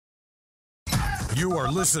You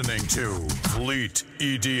are listening to Fleet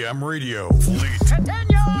EDM Radio. Fleet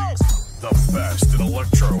continues. The best in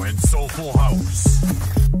electro and soulful house.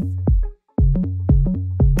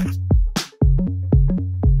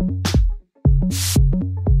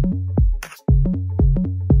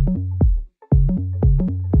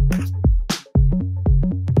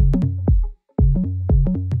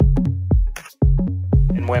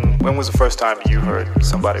 And when was the first time you heard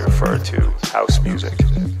somebody refer to house music?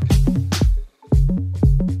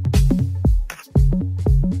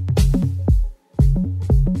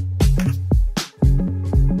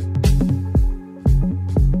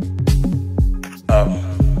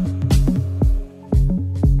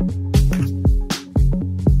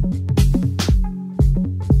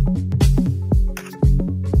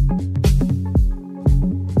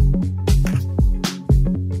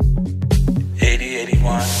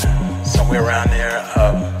 Somewhere around there.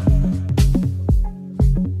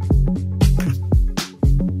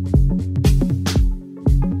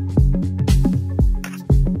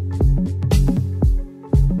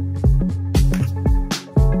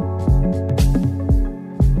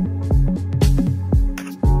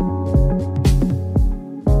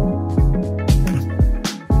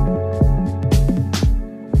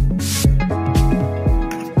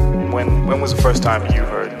 When was the first time you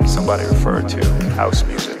heard somebody refer to house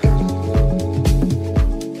music?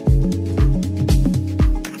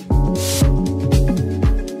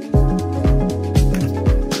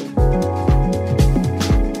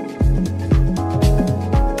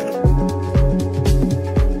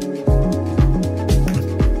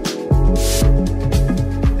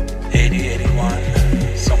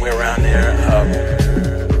 Somewhere around there.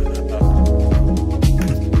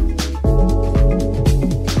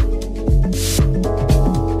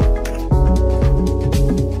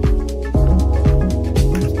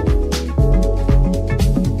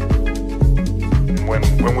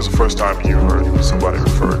 When was the first time you heard somebody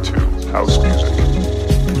refer to house music?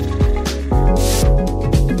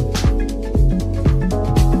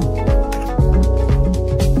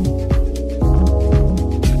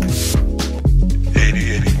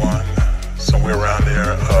 Somewhere around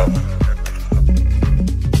there.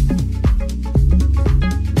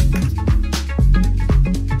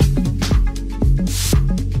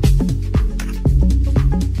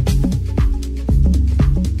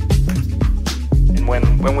 And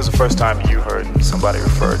when was the first time you heard somebody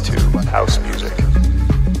refer to house music?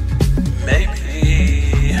 Maybe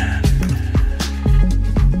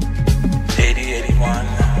 80, 81,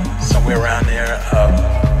 somewhere around there.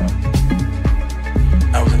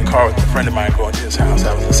 I was in the car with a friend of mine going to his house.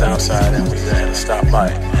 I was in the south side, and we had a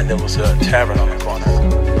stoplight, and there was a tavern on the corner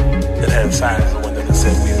that had a sign in the window that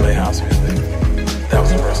said we play house music. That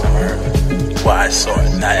was the first time I heard it. Well, I saw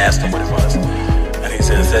it, and I asked him what it was, and he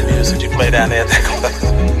said, "Is that music you play down there at that club?"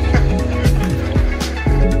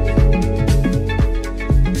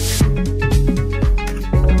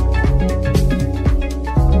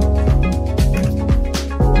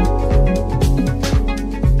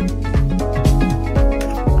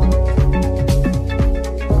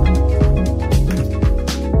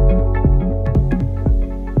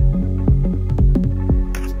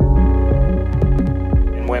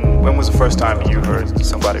 When was the first time you heard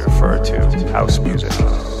somebody refer to house music?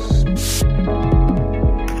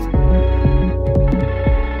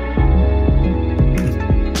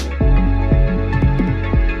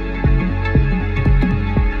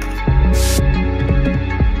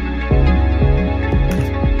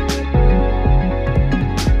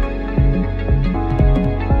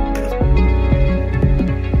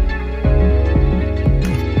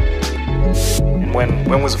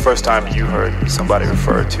 When was the first time you heard somebody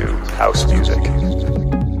refer to house music?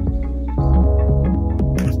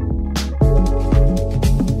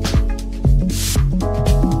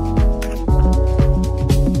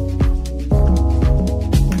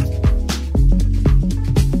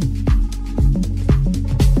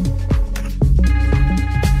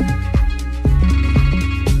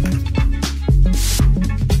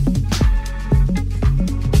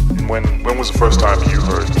 When was the first time you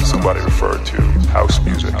heard somebody refer to house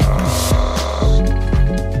music?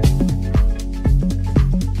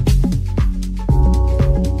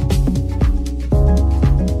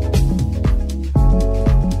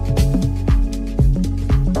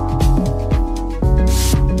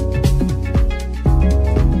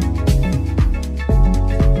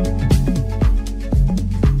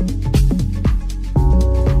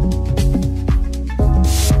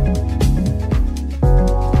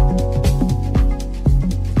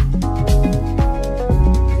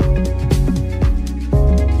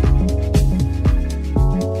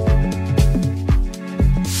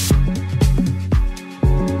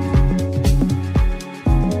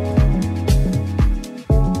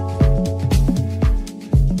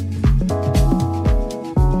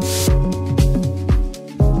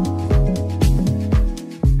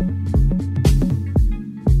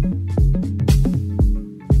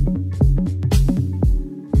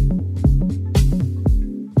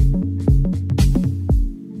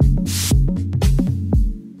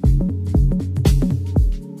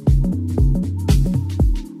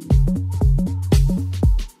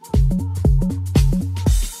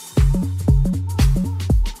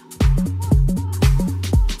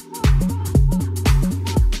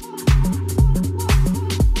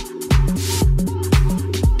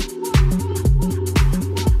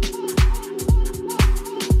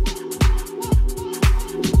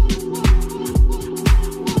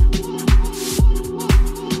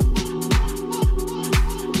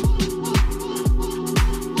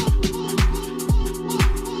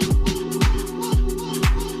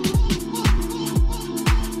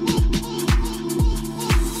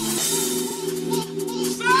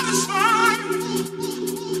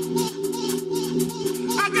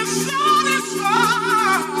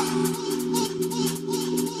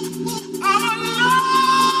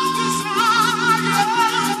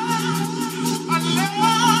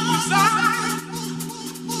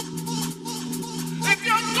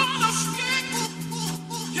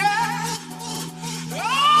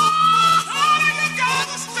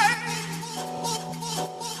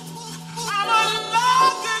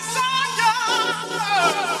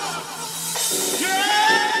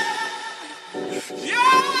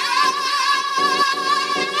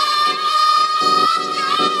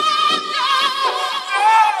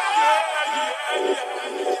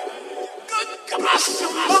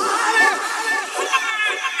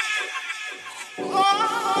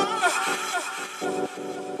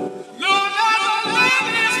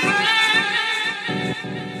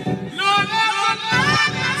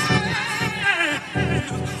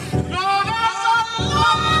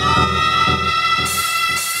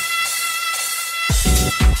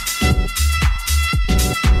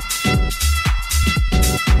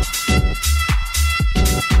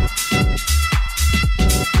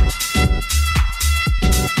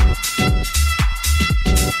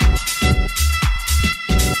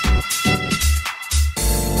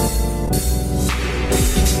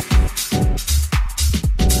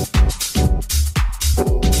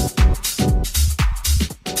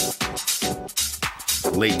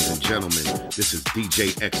 gentlemen, this is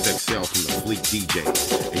DJ XXL from the Fleet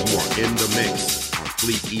DJs, and you are in the mix on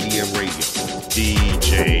Fleet EDM Radio.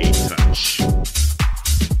 DJ Touch.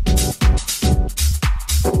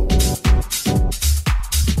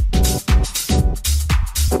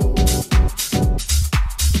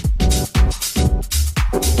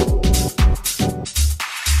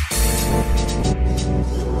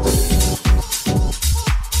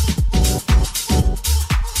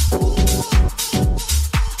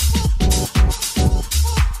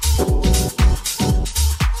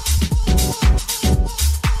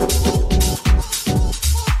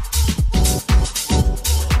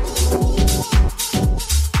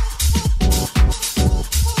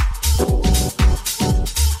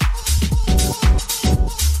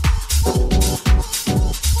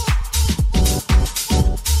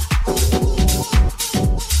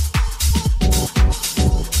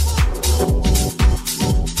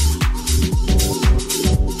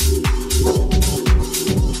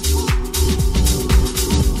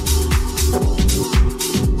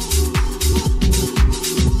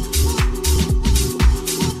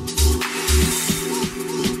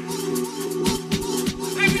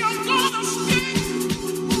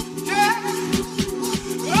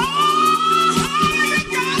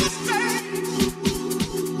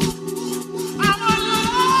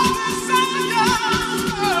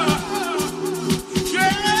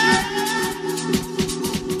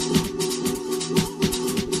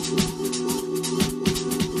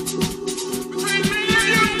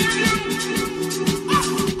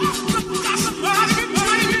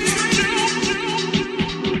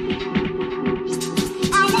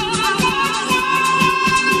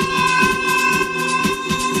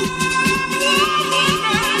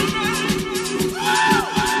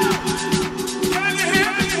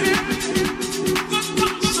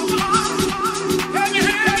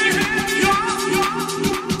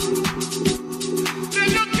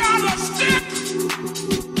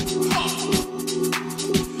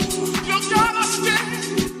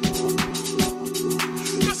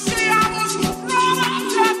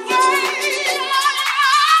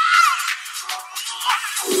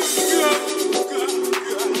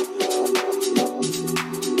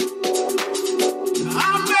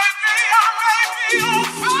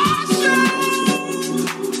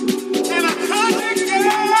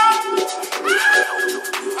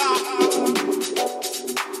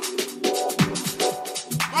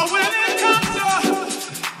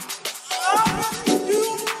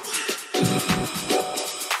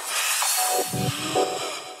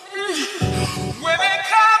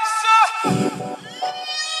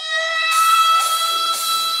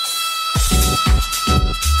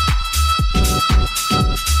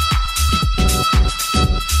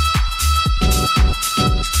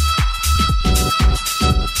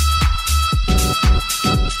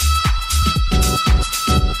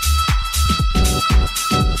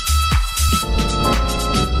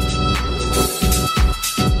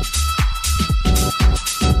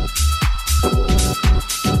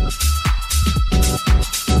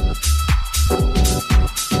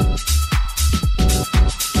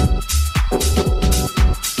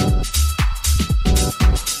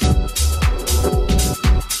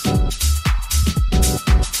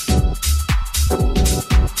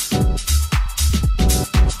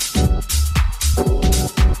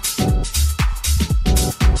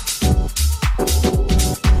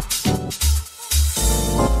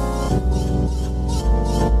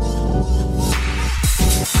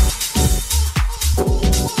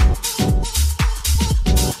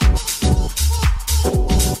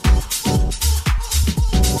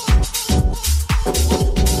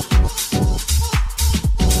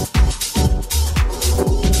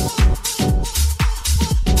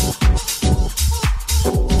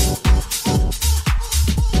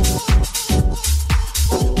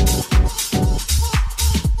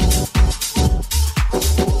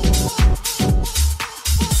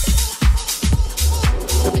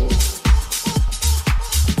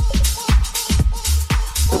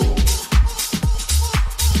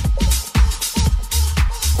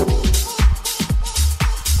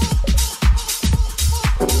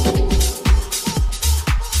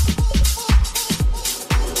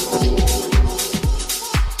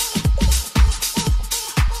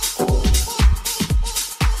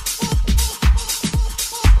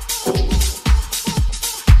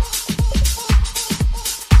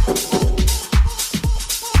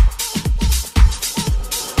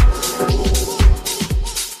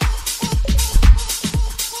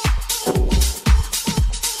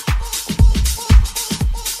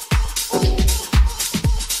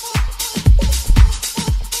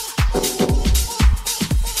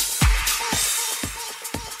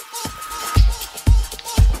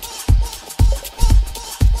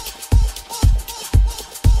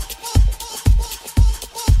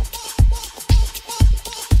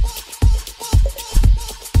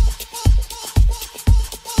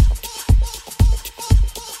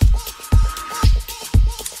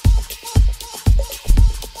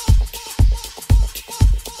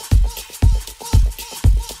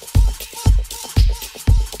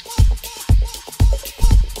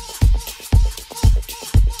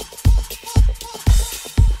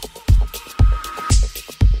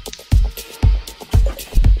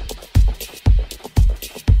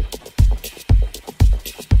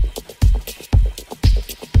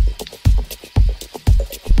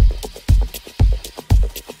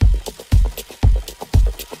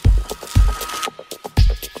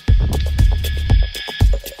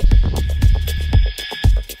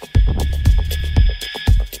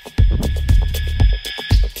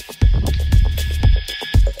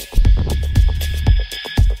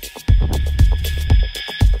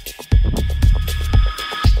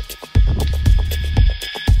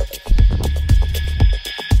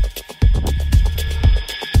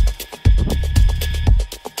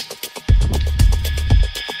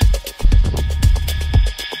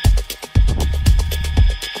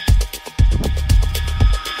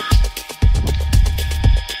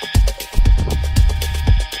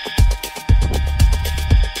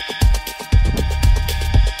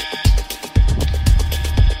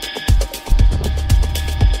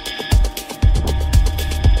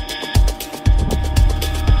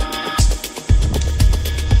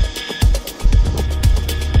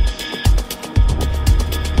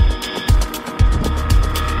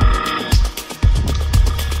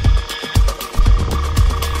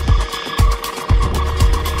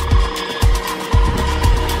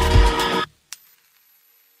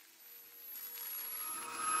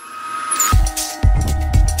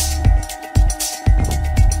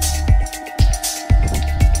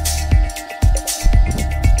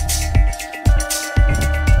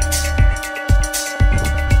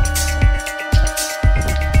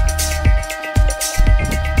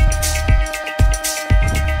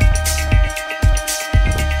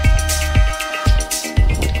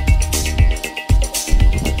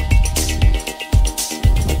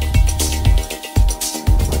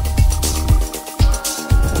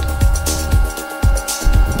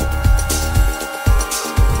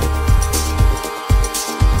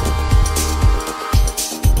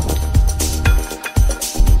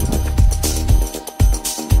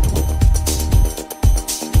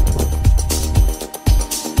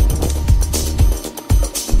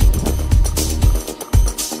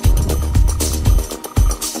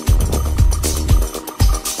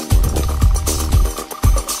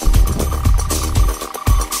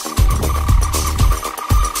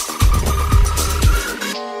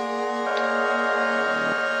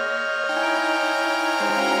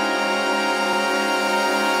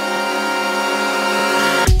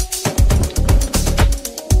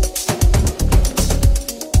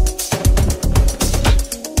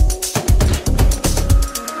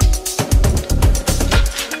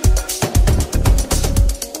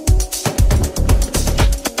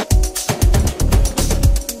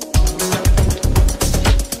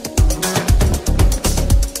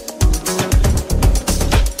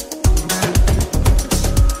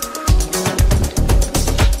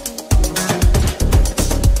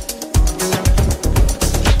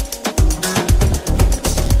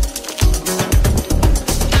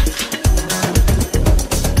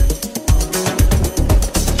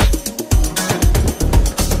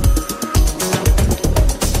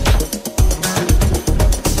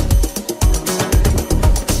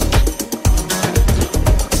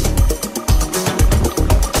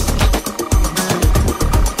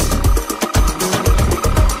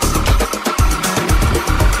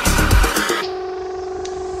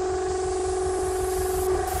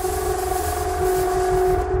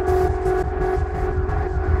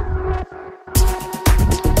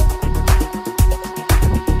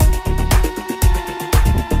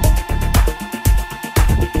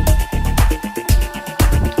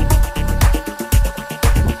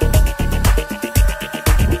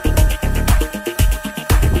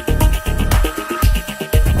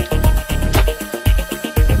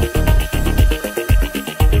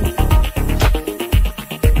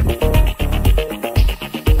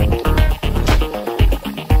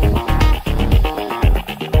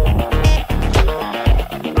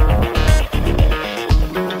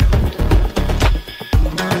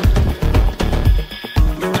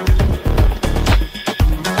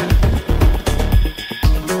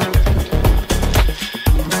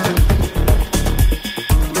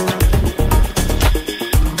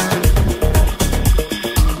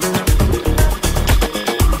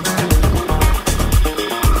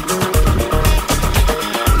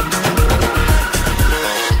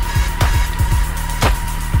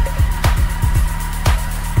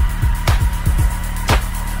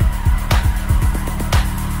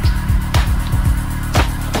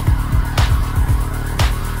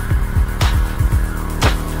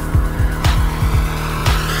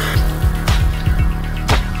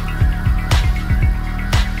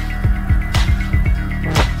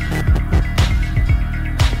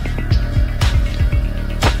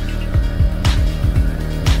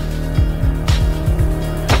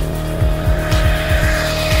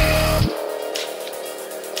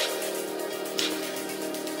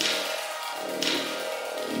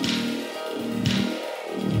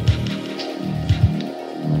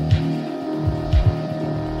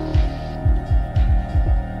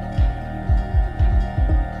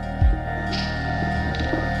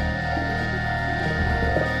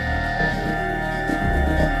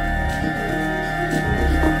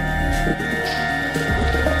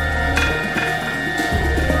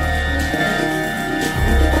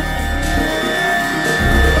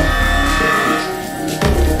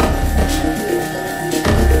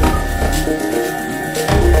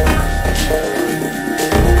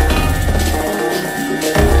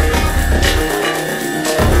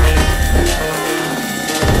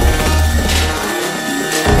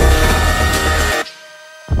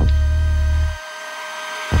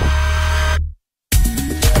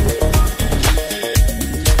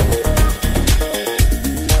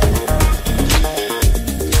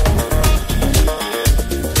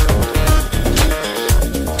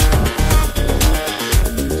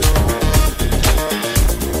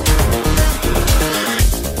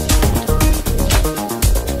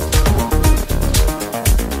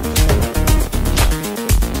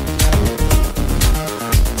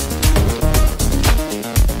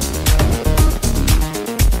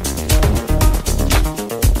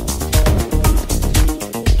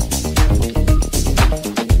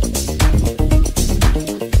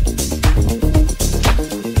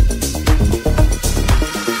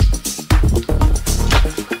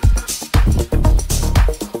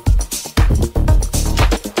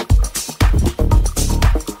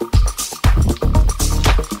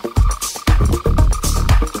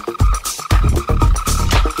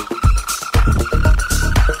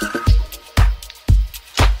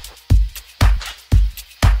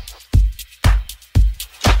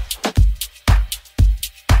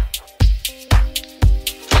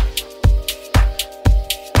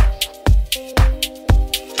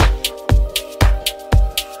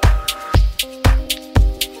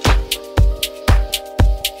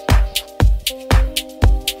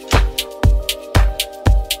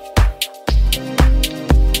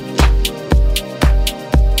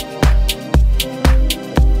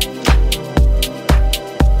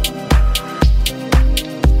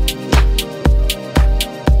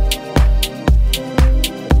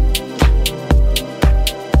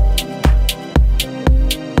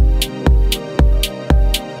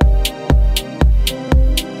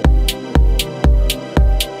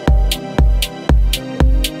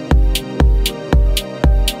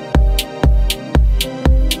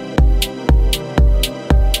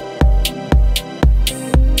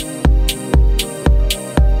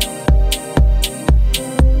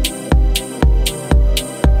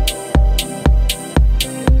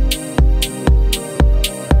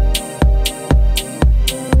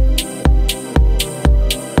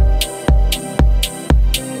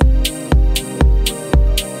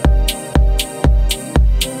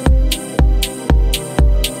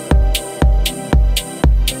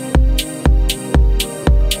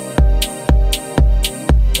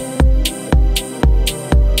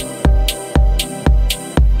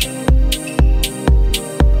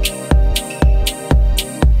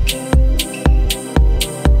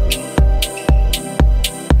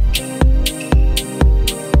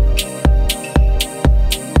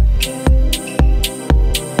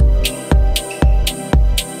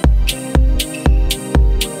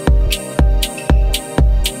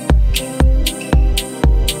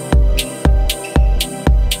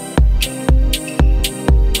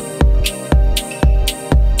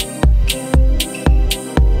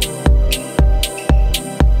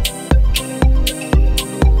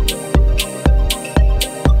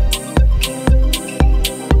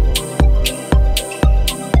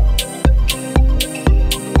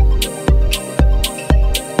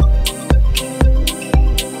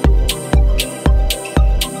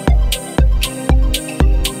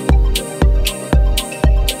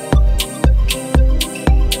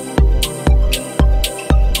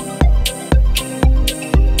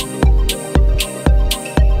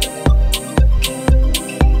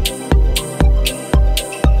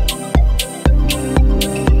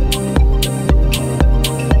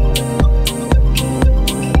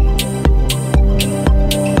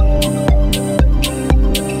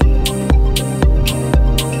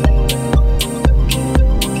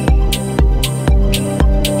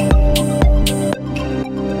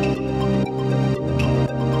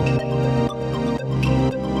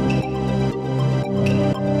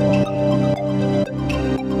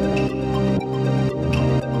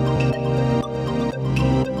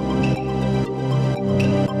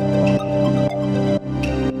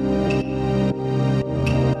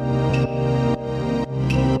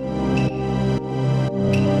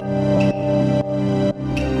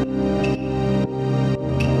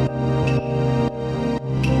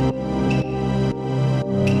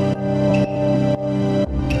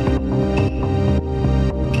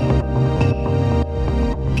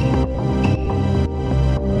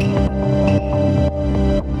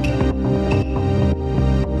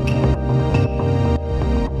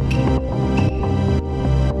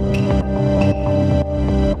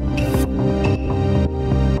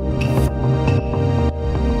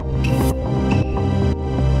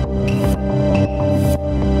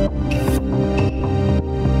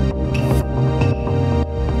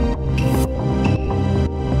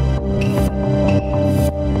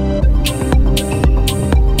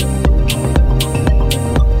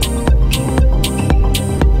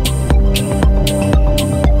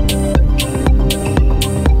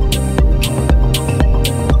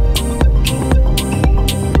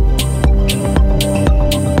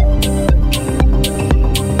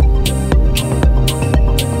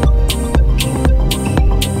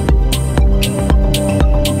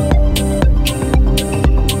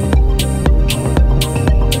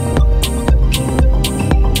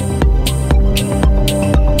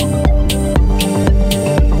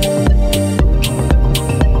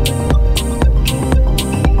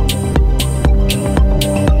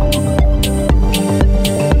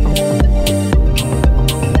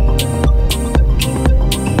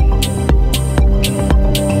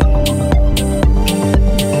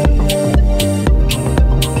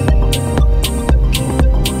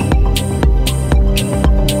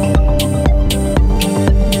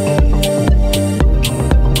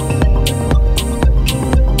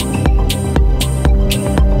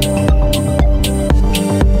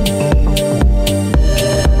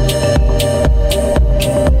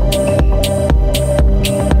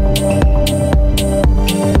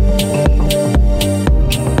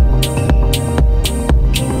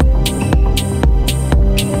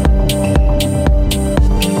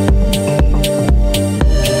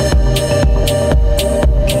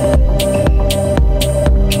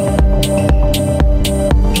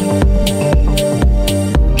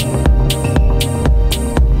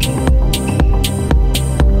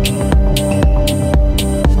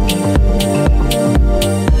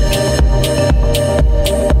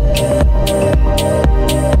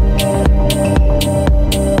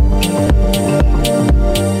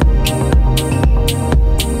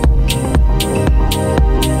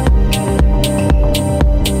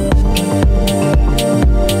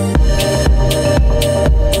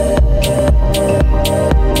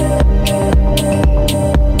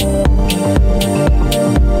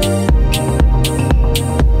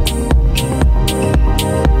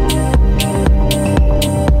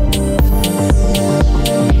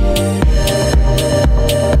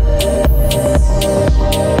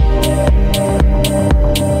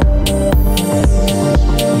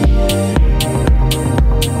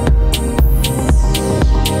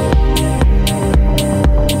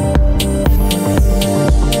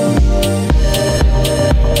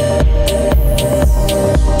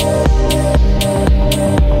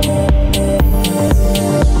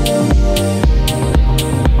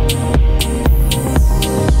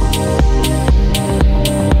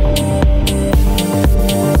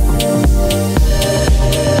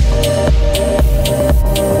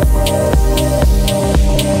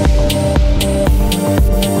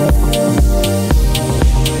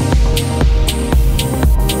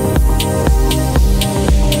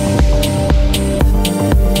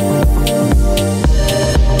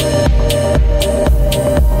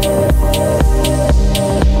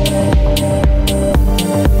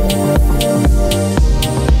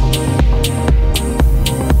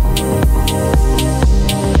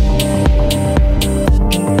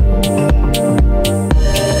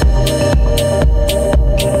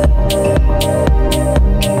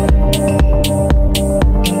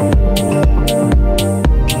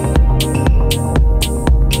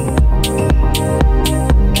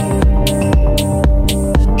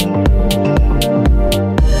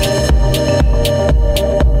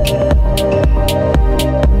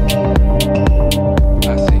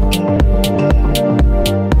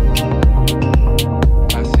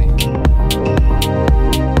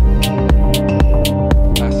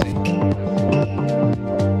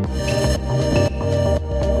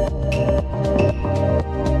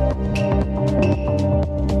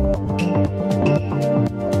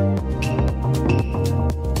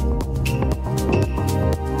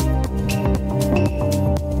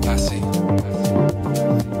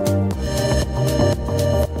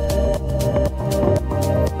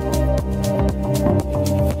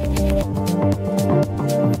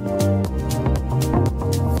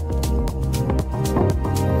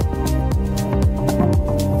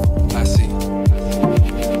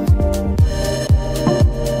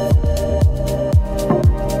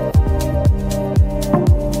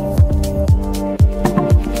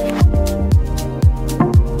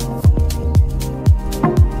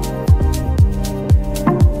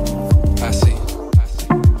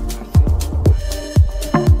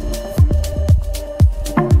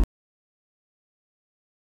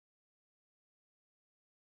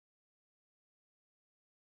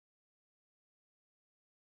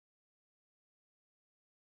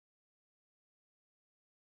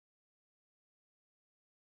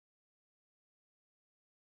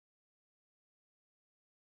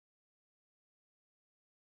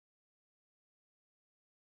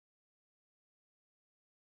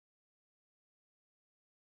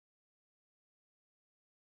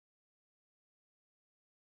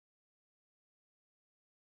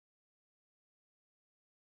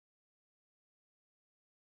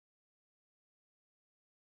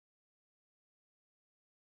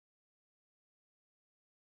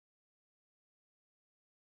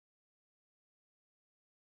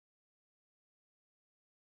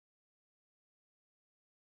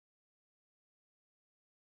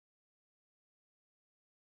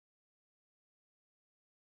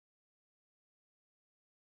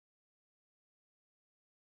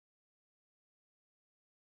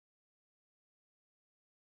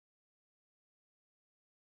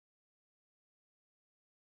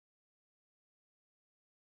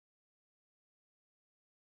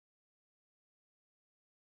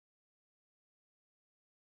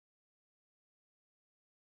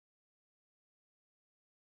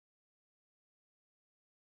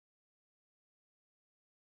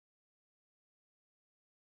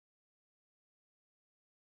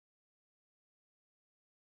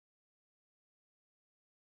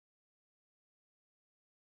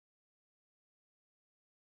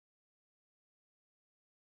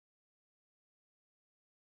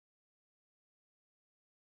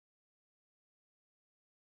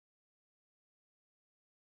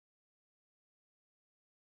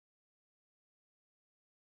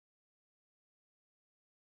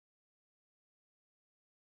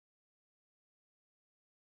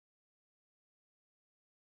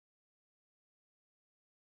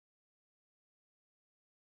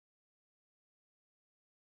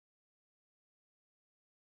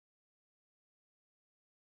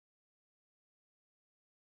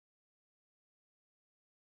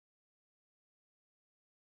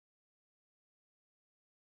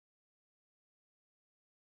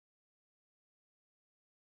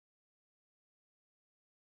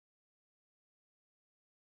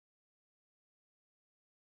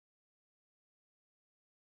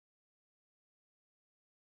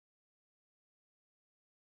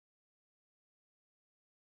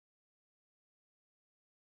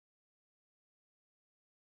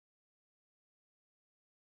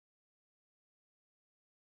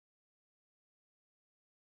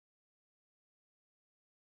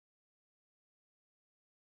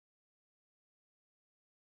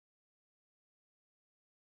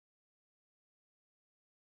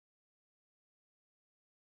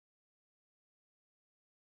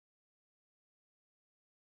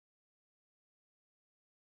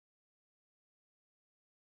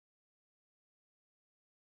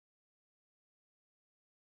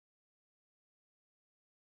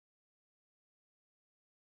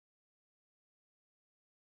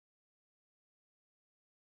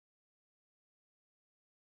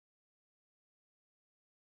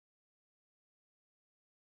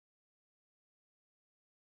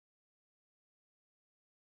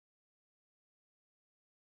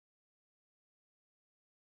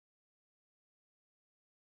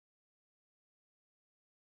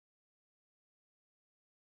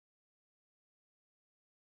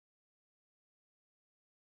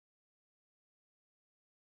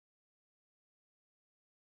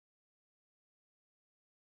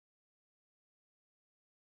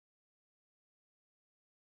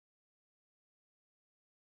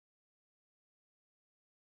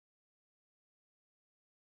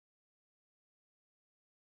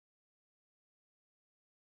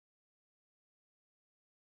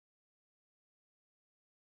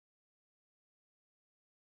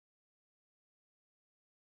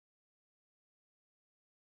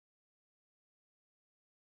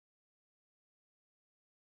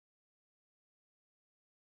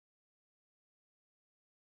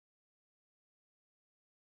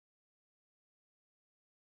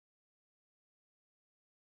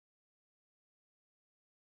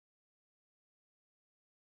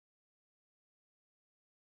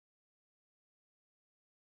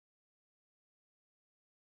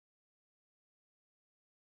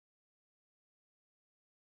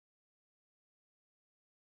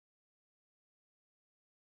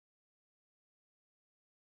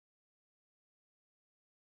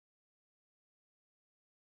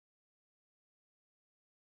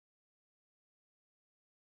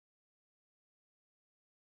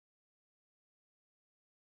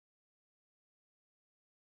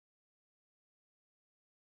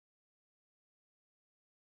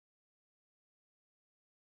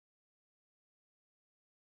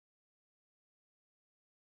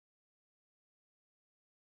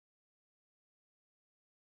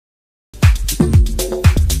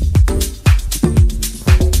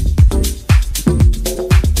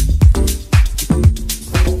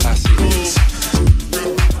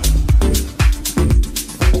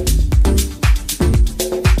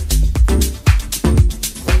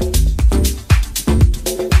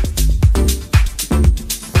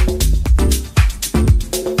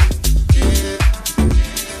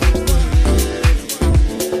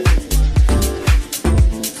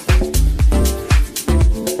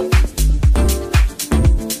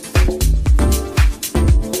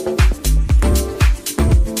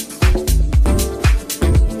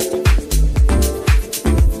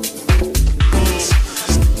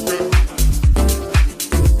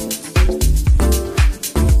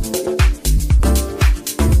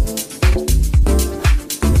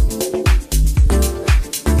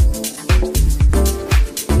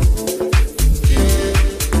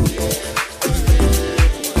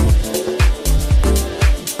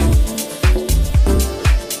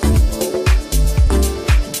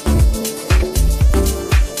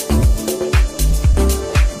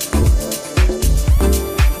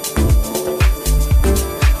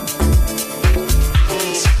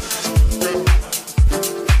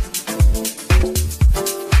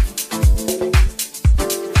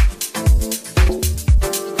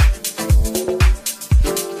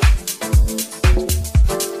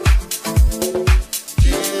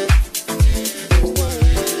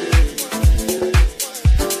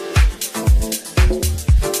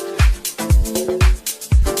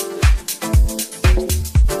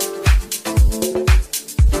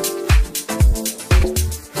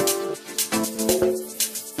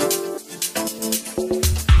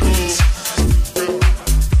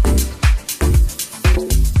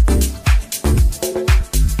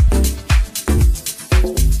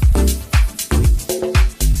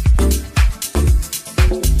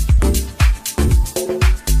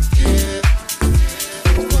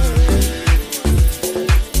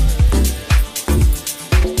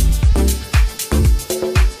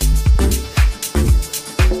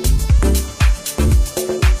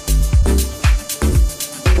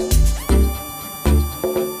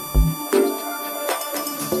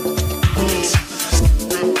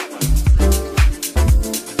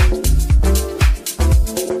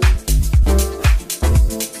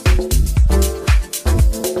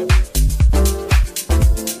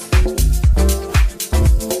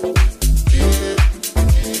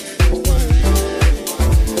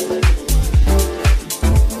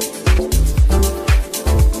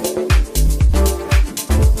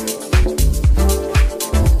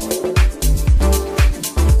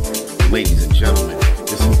 Ladies and gentlemen,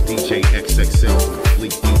 this is DJ XXL from the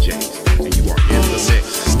Fleet DJs, and you are in the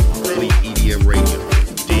mix on Fleet EDM Radio.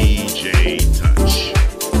 DJ Touch.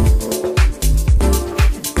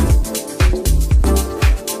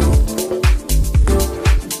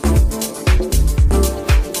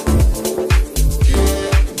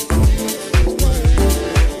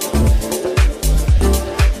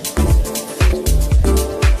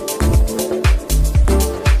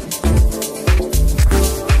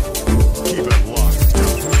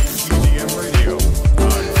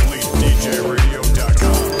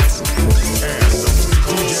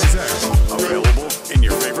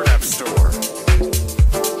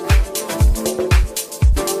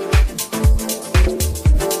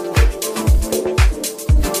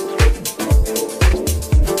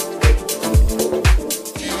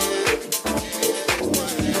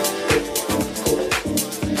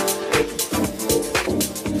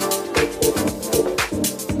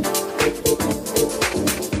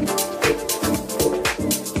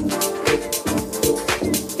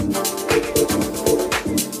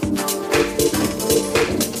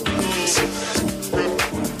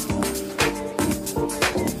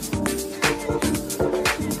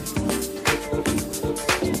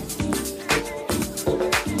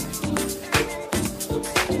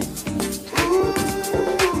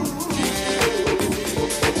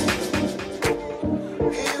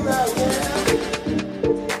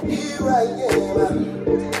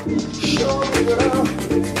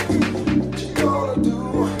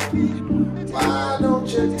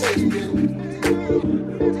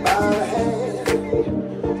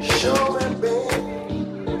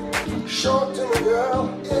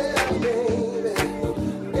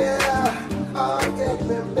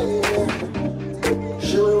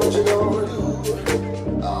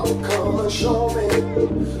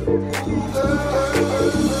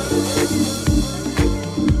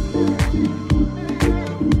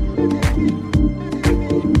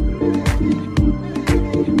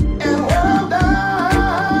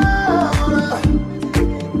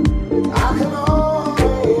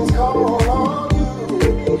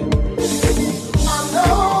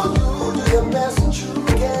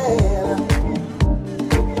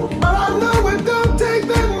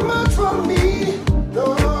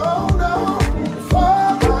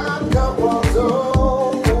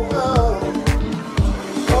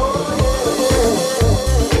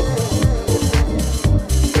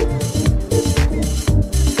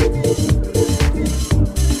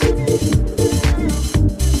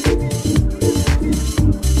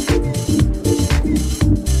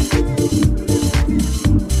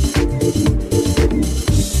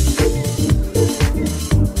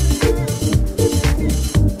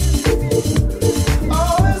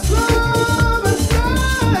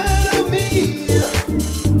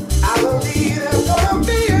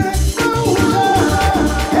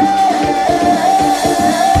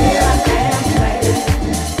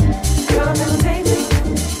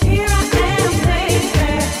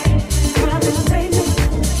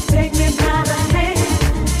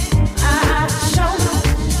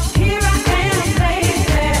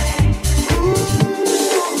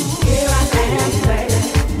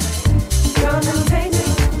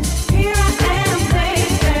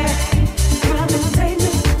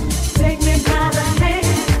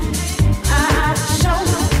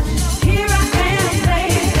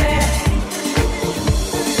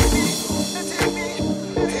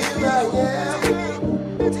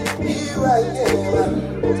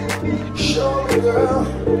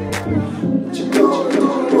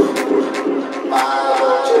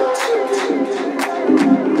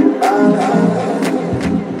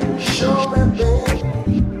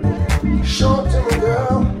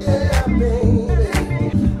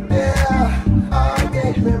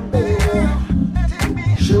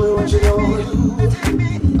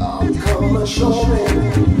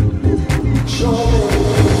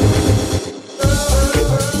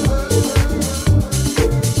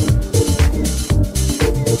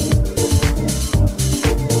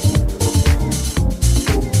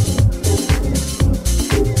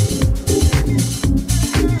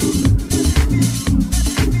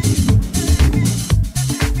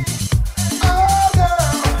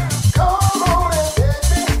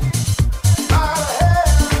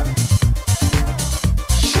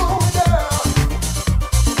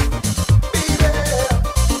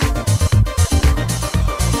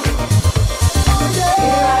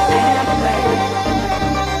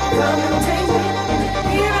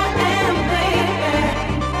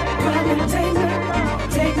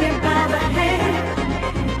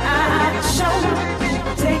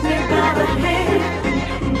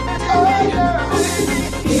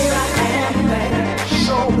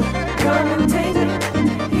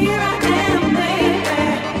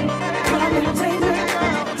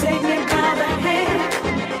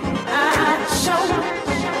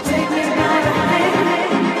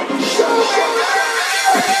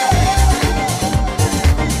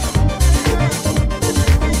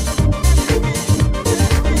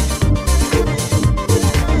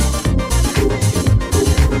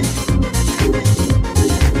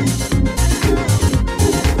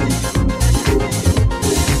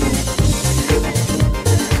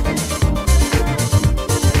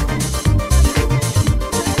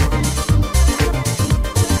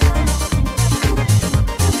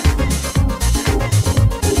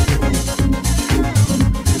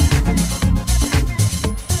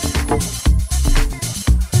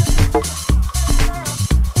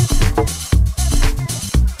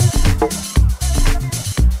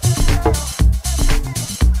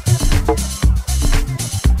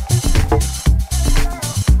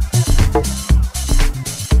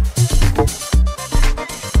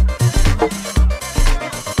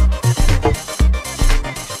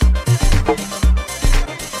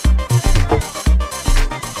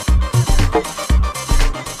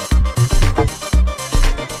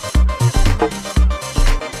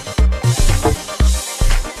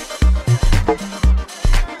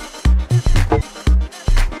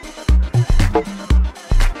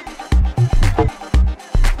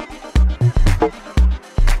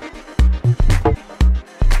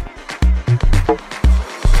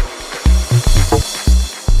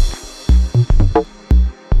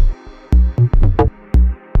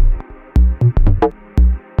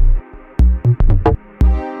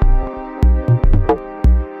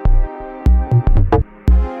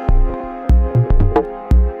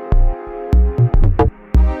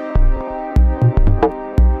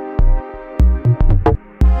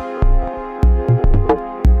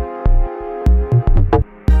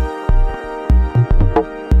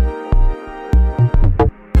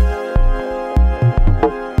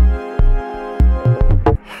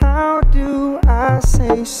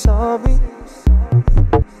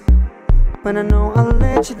 When I know I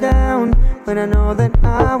let you down, when I know that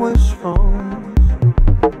I was wrong.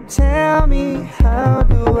 Tell me, how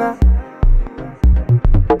do I?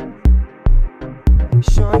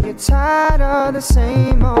 Sure you're tired of the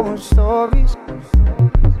same old stories,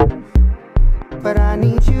 but I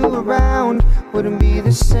need you around. Wouldn't be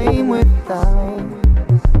the same without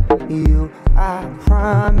you, I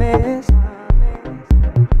promise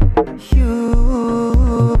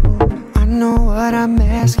you. I know what I'm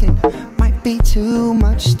asking might be too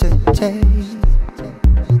much to take.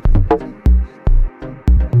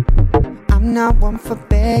 I'm not one for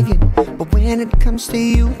begging, but when it comes to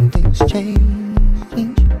you, things change.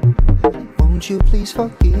 Won't you please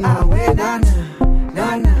forgive? I will, na-na.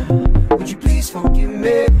 Would you please forgive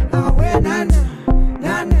me? I will, na-na.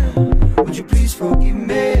 Would you please forgive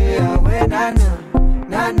me? I will, na-na.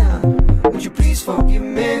 Would you please forgive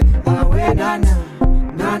me? I will, na-na.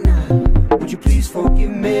 Would you please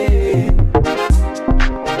forgive me?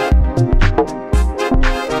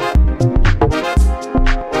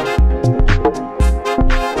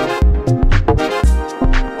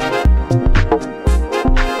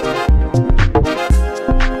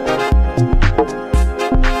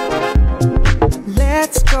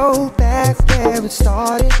 Let's go back where it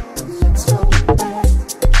started. Let's go back.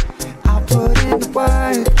 I'll put in the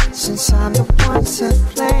work since I'm the one to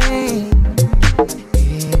blame.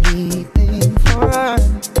 Anything for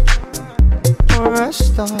us,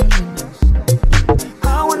 darling.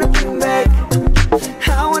 I wanna bring back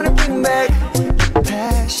the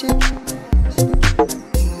passion.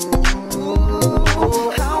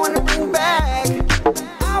 Ooh, I wanna bring back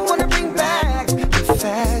the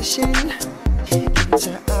fashion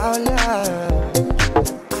into our love.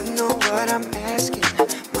 I know what I'm asking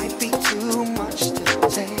might be too much to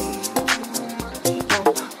take.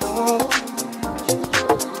 Oh,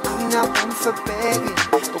 I'm not one for begging,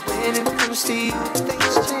 but when it comes to you,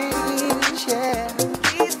 things change, yeah.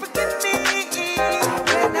 Please forgive me. I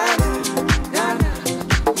will, na-na.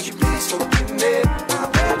 Would you please forgive me? I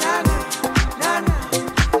will, na-na.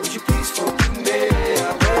 Would you please forgive me? I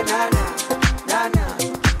will, na-na.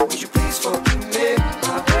 Would you please forgive me? I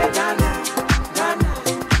will, na-na.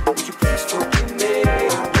 Would you please forgive me? I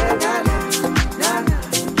will, na-na.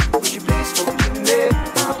 Would you please forgive me?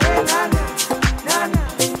 I will, na-na.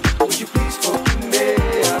 Would you please forgive me?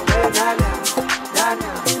 I will,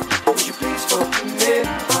 na-na. Would you please forgive me?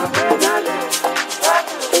 I will, na-na.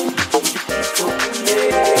 Would you please forgive me?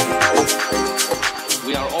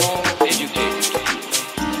 We are all educated to feel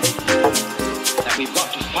that we've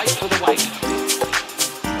got to fight for the white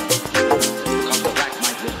because the black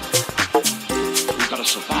might win. We've got to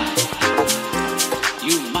survive.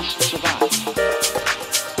 You must survive.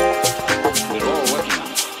 We're all working on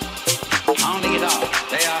it, pounding it out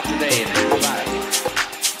day after day in anxiety,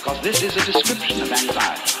 because this is a description of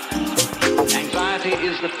anxiety. Anxiety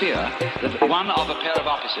is the fear that one of a pair of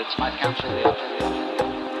opposites might cancel the other.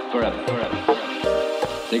 Forever, forever,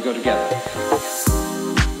 forever. They go together.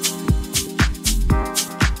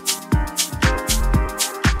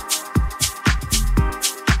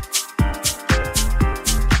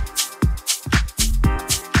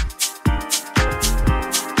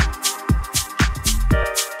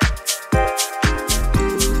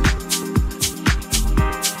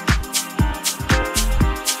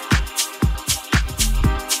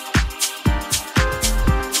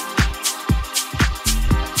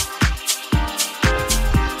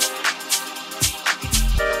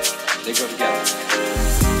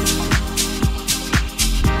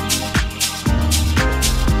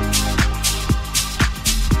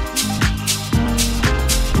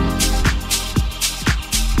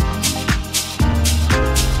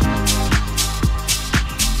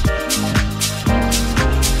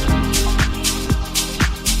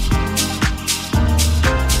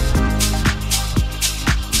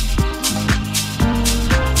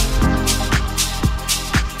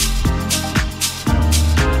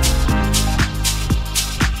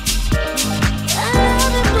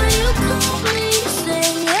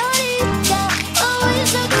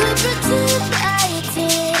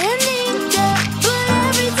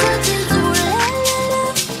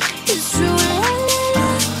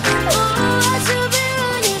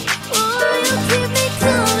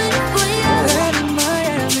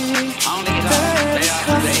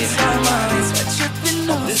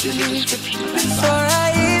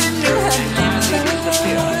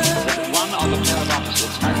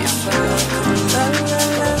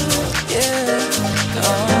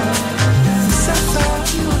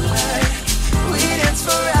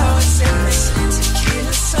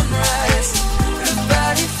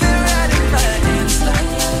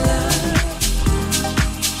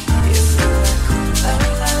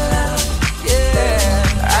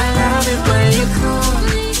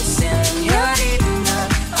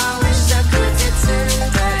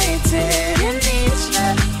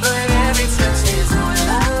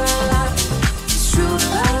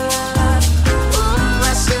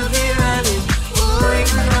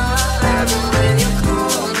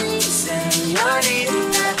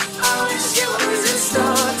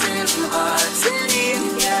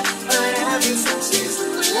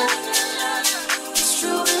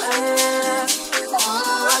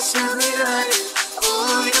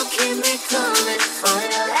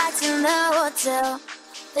 hard tell.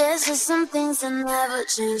 There's just some things that never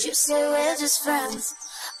change. You say we're just friends,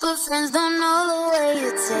 but friends don't know the way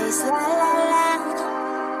you taste. La la la.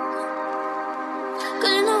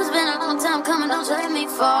 Cause you know it's been a long time coming, don't you let me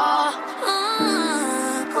fall.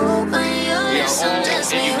 Open your lips and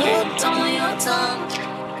just me hooked on your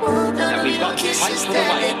tongue. Don't be your kisses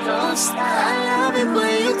that they don't stop. I love it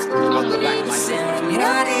when you call me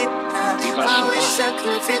señorita. I wish I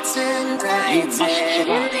could pretend I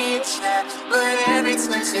didn't reach out, but every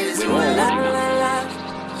touch is la la la.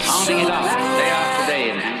 Pounding it out day after day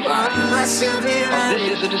in anxiety. But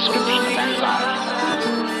this is a description of anxiety.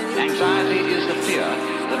 Anxiety is the fear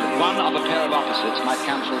that one of a pair of opposites might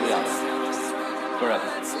cancel the other. Forever.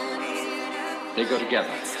 They go together.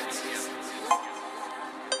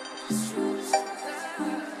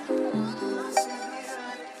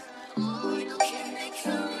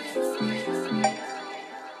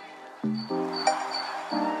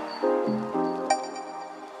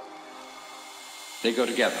 They go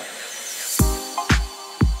together.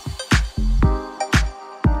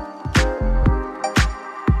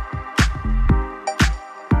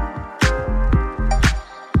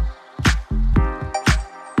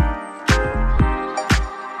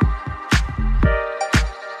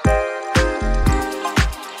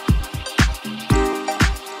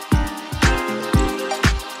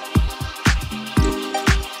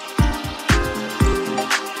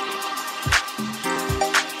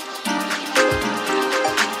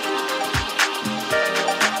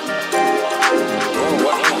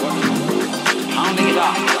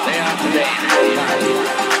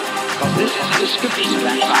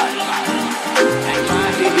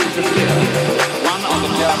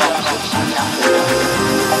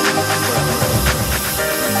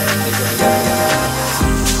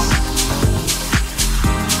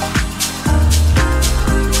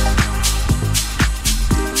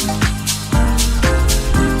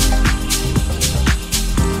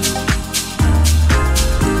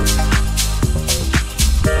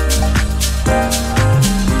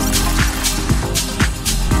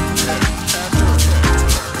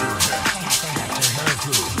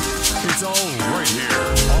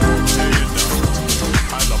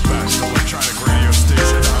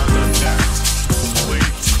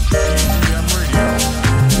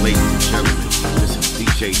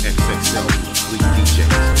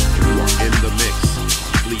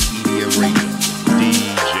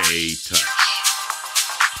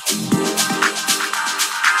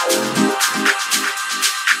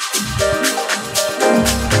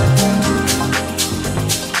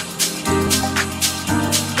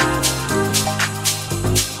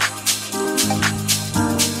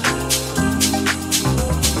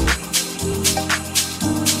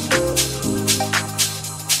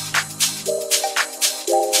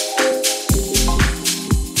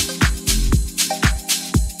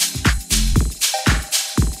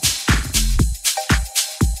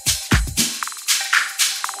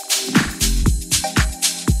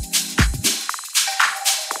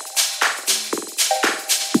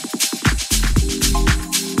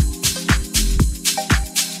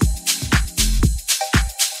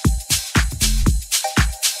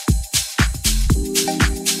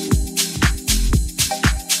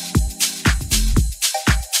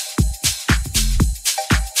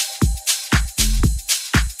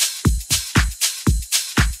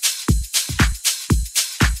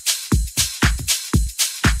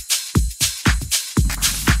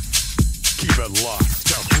 Locked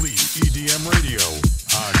to Fleet EDM Radio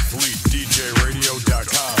on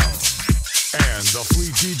FleetDJRadio.com and the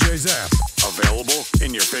Fleet DJs app, available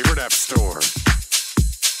in your favorite app store.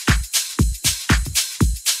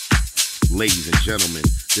 Ladies and gentlemen,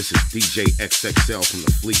 this is DJ XXL from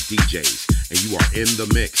the Fleet DJs, and you are in the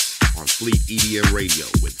mix on Fleet EDM Radio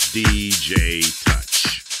with DJ Touch.